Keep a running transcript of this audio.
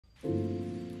Good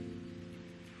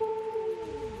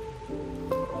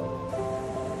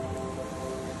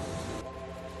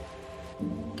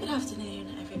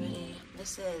afternoon, everybody.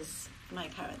 This is my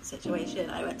current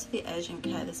situation. I went to the urgent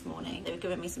care this morning. They were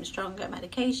giving me some stronger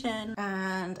medication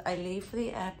and I leave for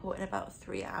the airport in about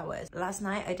 3 hours. Last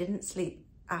night I didn't sleep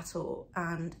at all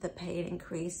and the pain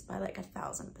increased by like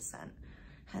 1000%.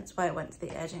 Hence why I went to the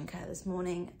urgent care this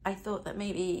morning. I thought that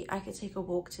maybe I could take a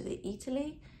walk to the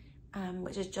Eataly,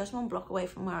 which is just 1 block away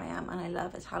from where I am, and I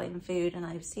love Italian food and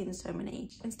I've seen so many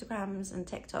Instagrams and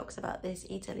TikToks about this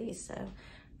Eataly, so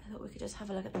I thought we could just have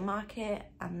a look at the market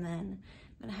and then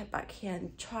I'm gonna head back here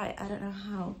and try it. I don't know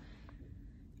how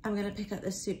I'm gonna pick up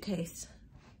this suitcase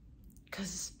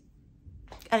because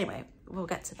anyway, we'll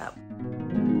get to that.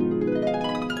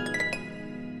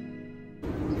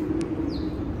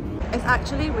 It's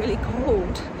actually really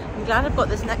cold. I'm glad I've got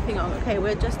this neck thing on. Okay,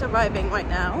 we're just arriving right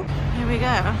now. Here we go.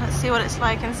 Let's see what it's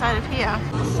like inside of here.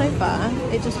 So far,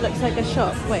 it just looks like a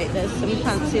shop. Wait, there's some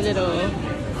fancy little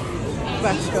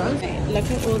restaurant. Okay, look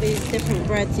at all these different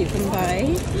breads you can buy.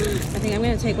 I think I'm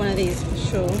going to take one of these for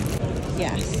sure.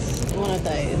 Yes, one of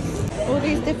those. All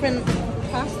these different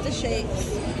pasta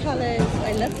shapes, colours.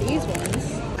 I love these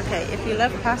ones. Okay, if you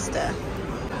love pasta,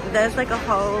 there's like a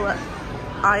whole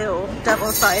aisle,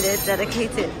 double-sided,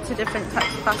 dedicated to different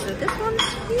types of pasta. This one's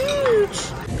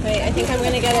huge. Wait, I think I'm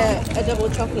going to get a double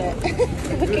chocolate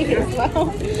cookie as well.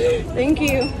 Thank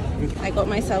you. I got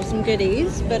myself some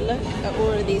goodies, but look at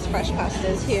all of these fresh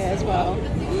pastas here as well.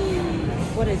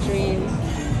 What a dream.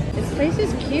 This place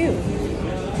is cute.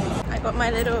 I got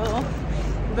my little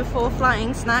before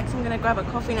flying snacks. I'm going to grab a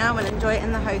coffee now and enjoy it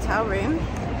in the hotel room.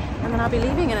 And then I'll be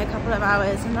leaving in a couple of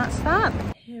hours, and that's that.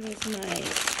 Here is my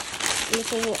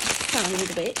little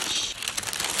sandwich.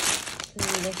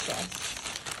 Delicious.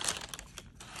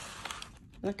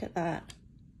 Look at that.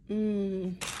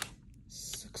 Looks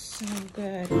so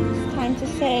good. It's time to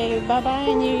say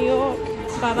bye-bye New York.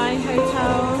 Bye-bye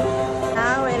hotel.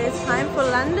 Now it is time for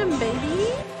London, baby.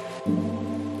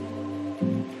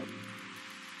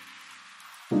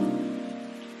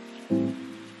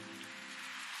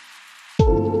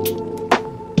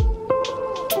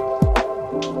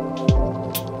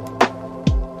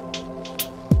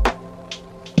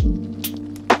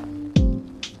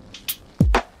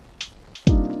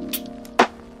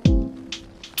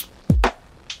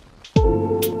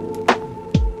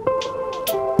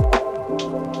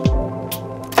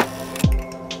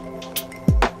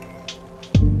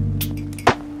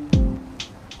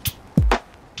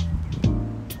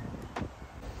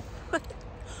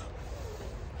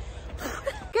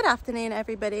 Good afternoon,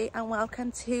 everybody, and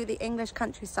welcome to the English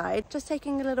countryside. Just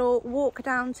taking a little walk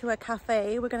down to a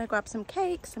cafe. We're going to grab some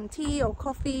cake, some tea or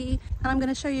coffee, and I'm going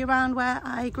to show you around where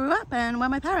I grew up and where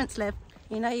my parents live.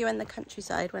 You know you're in the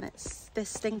countryside when it's this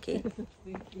stinky.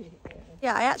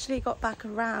 Yeah, I actually got back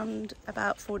around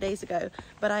about 4 days ago,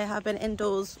 but I have been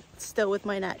indoors still with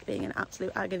my neck being in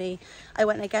absolute agony. I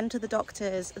went again to the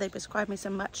doctors. They prescribed me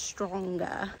some much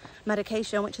stronger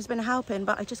medication, which has been helping,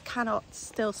 but I just cannot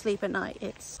still sleep at night.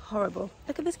 It's horrible.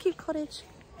 Look at this cute cottage.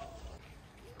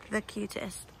 The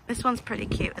cutest. This one's pretty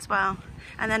cute as well.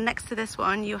 And then next to this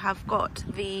one, you have got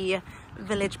the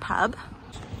village pub,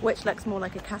 which looks more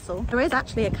like a castle. There is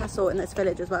actually a castle in this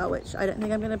village as well, which I don't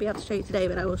think I'm going to be able to show you today,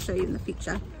 but I will show you in the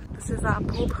future. This is our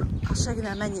pub. I'll show you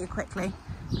their menu quickly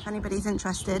if anybody's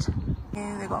interested.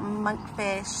 Here they've got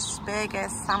monkfish,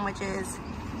 burgers, sandwiches,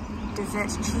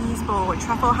 desserts, cheese board,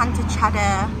 truffle hunter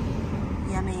cheddar,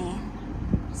 yummy,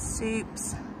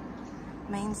 soups,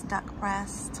 Maine's duck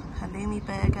breast, halloumi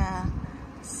burger,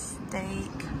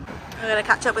 steak. I'm going to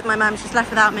catch up with my mum, she's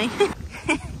left without me.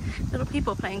 Little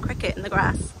people playing cricket in the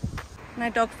grass. No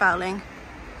dog fouling.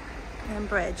 And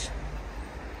bridge.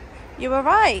 You were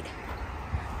right.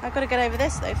 I've got to get over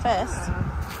this though first.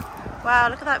 Wow,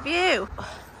 look at that view.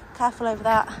 Careful over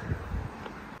that.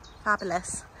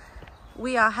 Fabulous.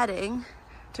 We are heading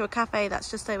to a cafe that's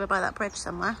just over by that bridge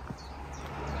somewhere.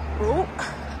 Oh.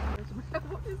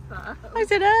 What is that? I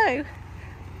don't know.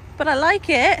 But I like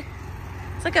it.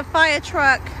 It's like a fire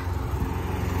truck.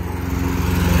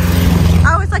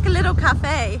 Oh, it's like a little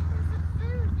cafe.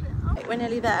 We're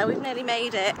nearly there. We've nearly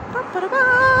made it.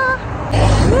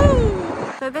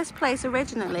 Woo! So this place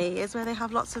originally is where they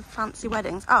have lots of fancy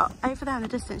weddings. Oh, over there in the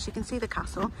distance you can see the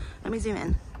castle. Let me zoom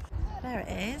in. There it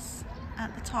is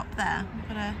at the top there. We've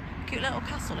got a cute little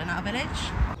castle in our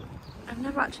village. I've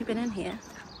never actually been in here.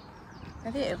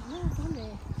 Have you? No,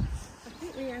 funny. I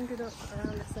think we ended up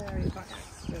around this area by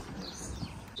accident.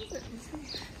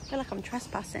 I feel like I'm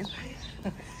trespassing.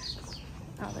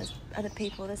 Oh, there's other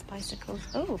people, there's bicycles.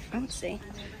 Oh, fancy.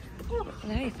 Oh,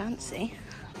 very fancy.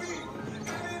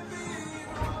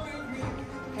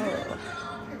 Oh,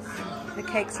 the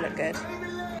cakes look good.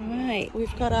 Right,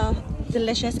 we've got our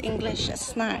delicious English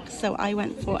snacks. So I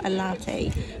went for a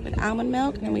latte with almond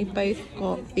milk, and then we both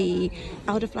got the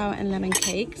elderflower and lemon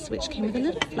cakes, which came with a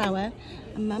little flower.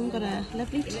 And Mum got a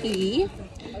lovely tea,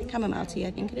 chamomile tea,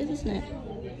 I think it is, isn't it?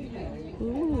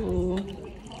 Ooh,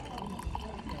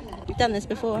 you've done this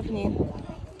before, haven't you?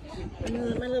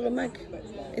 And my little mug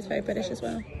is very British as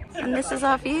well. And this is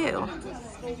our view.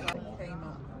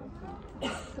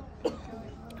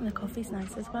 And the coffee's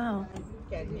nice as well.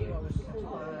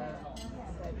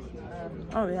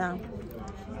 Oh yeah,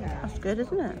 that's good,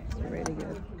 isn't it? It's really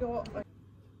good.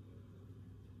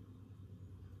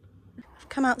 I've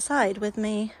come outside with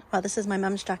me, well, this is my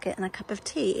mum's jacket and a cup of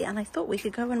tea, and I thought we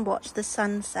could go and watch the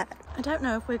sunset. I don't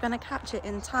know if we're going to catch it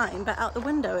in time, but out the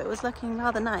window it was looking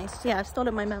rather nice. Yeah, I've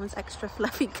stolen my mum's extra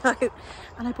fluffy coat,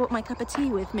 and I brought my cup of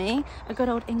tea with me, a good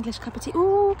old English cup of tea.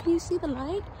 Oh, can you see the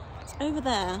light? It's over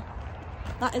there.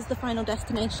 That is the final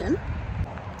destination.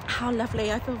 How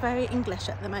lovely. I feel very English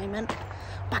at the moment.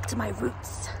 Back to my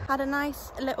roots. Had a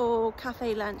nice little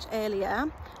cafe lunch earlier,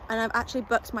 and I've actually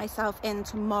booked myself in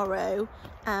tomorrow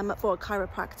for a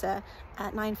chiropractor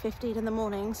at 9:15 in the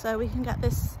morning, so we can get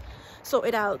this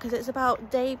sorted out, because it's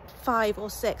about day 5 or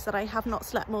 6 that I have not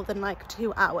slept more than like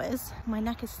 2 hours. My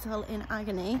neck is still in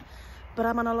agony, but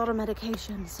I'm on a lot of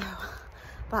medication, so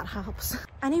that helps.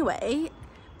 Anyway,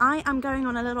 I am going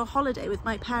on a little holiday with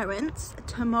my parents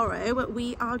tomorrow.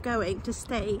 We are going to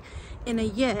stay in a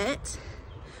yurt.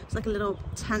 It's like a little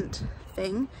tent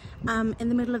thing in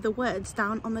the middle of the woods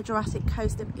down on the Jurassic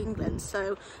coast of England.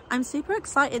 So I'm super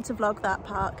excited to vlog that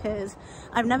part, because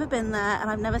I've never been there and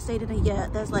I've never stayed in a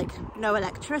yurt. There's like no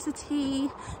electricity.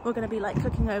 We're going to be like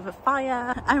cooking over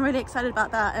fire. I'm really excited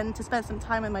about that, and to spend some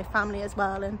time with my family as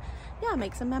well, and yeah,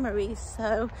 make some memories.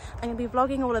 So I'm gonna be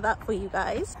vlogging all of that for you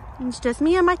guys. And it's just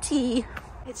me and my tea.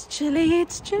 It's chilly,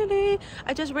 it's chilly.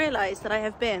 I just realized that I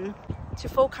have been to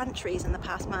 4 countries in the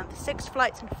past month. 6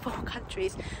 flights in 4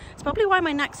 countries. It's probably why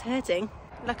my neck's hurting.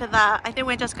 Look at that. I think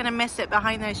we're just gonna miss it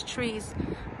behind those trees,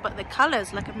 but the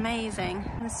colors look amazing.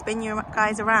 I'm gonna spin you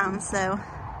guys around so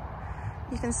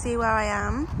you can see where I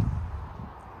am.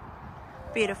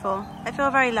 Beautiful. I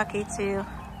feel very lucky to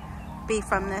be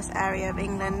from this area of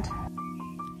England.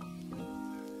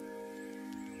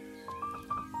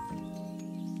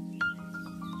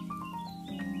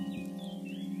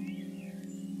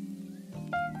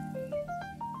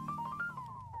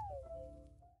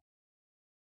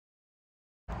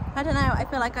 I don't know, I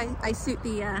feel like I suit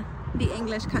the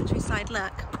English countryside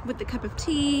look with the cup of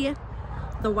tea,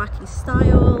 the wacky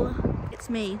style.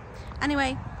 It's me.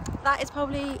 Anyway, that is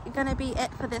probably gonna be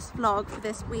it for this vlog for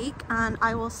this week, and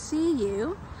I will see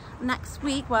you next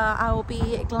week, where I will be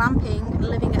glamping,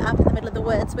 living it up in the middle of the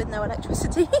woods with no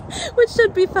electricity, which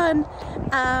should be fun.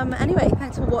 Anyway,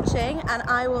 thanks for watching, and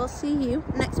I will see you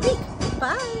next week.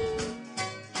 Bye!